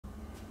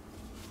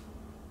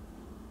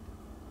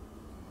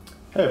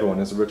Hey everyone,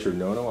 this is Richard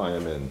Nona. I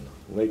am in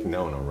Lake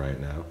Nona right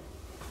now.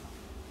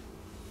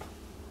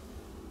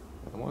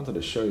 I wanted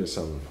to show you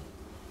some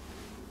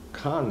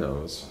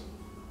condos.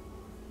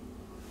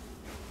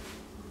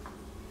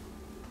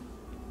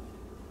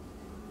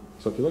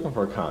 So if you're looking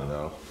for a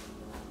condo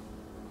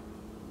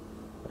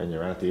and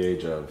you're at the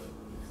age of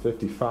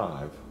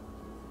 55,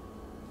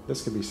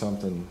 this could be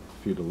something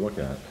for you to look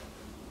at.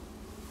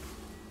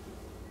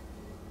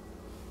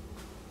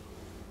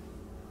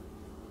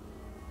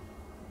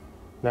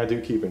 Now,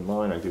 do keep in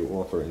mind, I do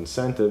offer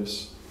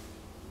incentives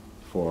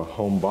for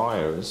home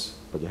buyers,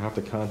 but you have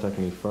to contact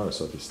me first.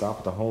 So if you stop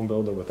at the home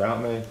builder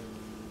without me,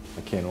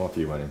 I can't offer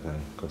you anything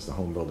because the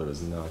home builder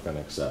is not going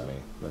to accept me.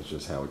 That's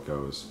just how it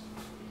goes.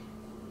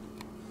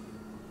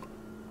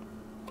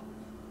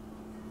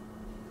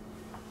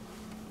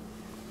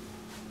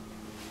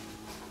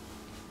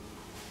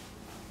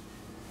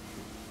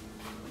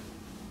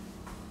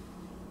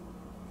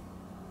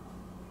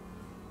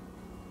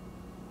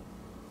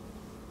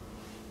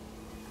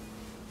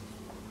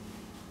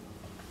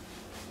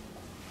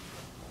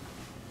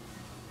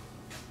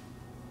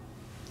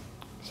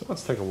 So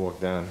let's take a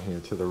walk down here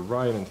to the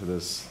right into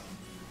this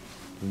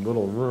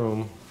little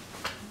room.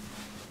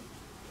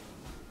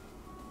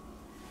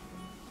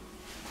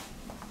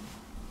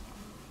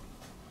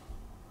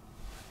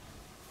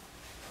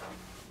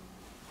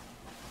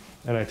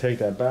 And I take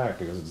that back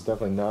because it's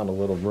definitely not a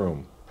little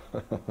room.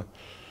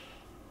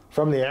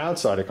 From the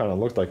outside, it kind of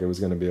looked like it was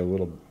going to be a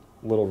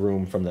little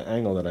room from the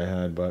angle that I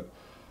had, but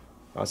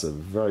that's a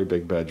very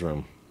big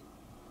bedroom.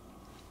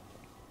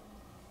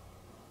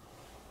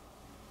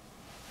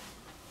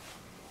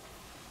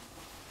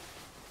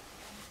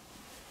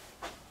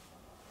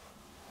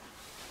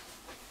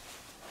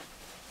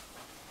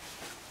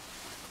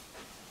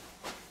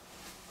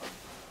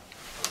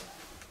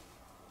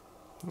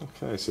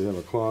 Okay, so you have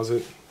a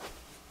closet.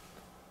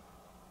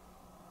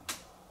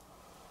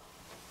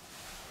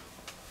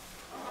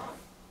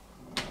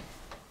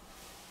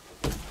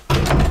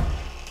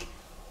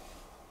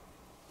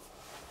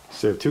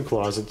 So you have two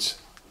closets.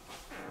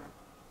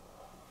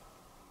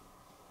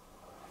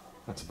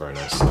 That's a very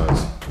nice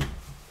size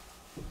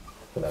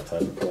for that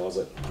type of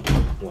closet.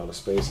 A lot of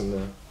space in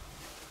there.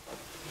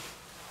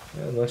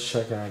 And let's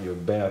check out your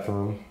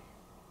bathroom.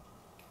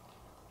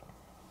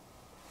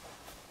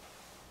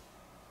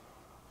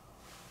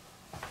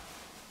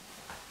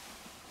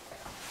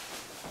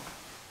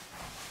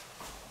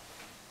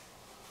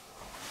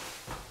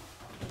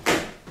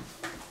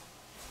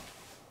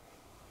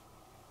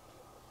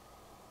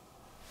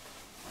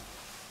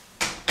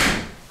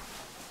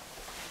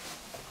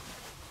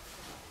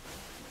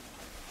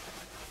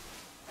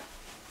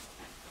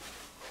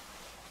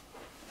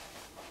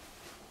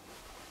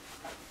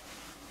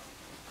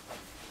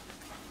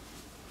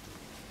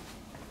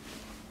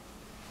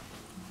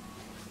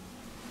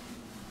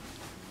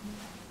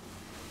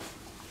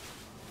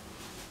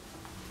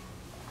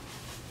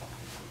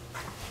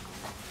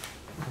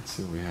 Let's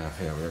see what we have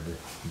here. We have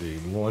the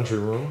laundry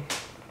room.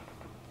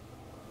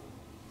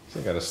 So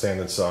I got a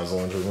standard size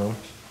laundry room.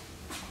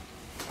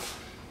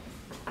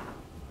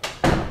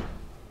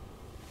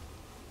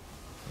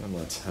 And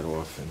let's head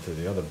off into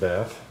the other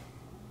bath.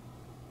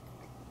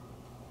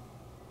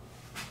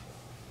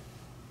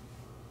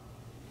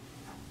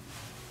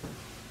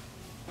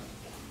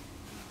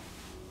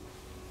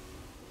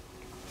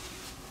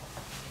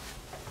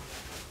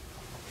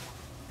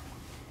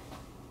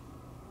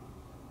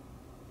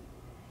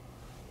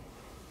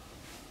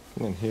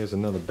 And here's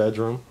another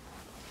bedroom.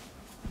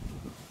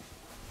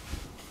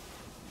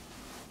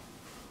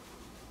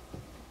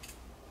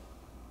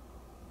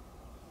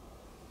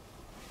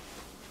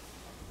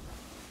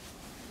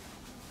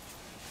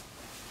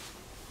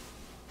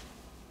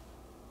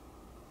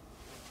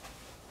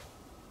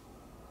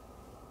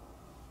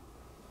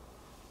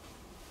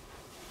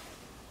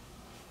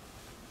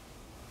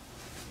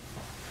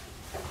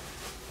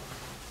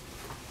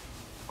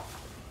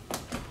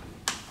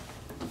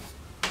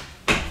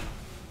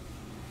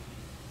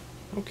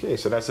 Okay,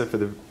 so that's it for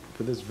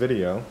this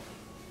video.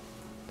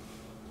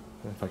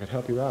 And if I could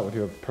help you out with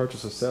your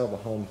purchase or sale of a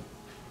home,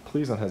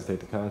 please don't hesitate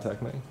to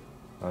contact me.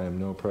 I am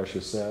No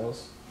Pressure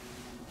Sales.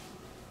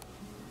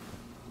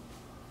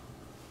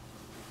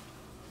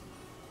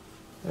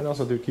 And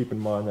also do keep in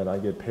mind that I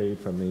get paid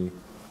from the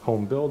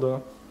home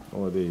builder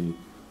or the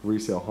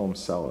resale home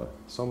seller.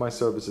 So my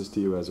services to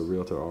you as a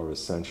realtor are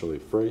essentially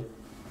free.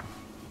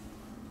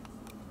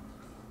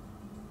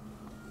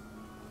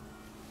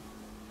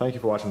 Thank you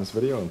for watching this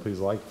video, and please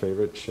like,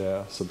 favorite,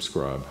 share,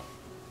 subscribe.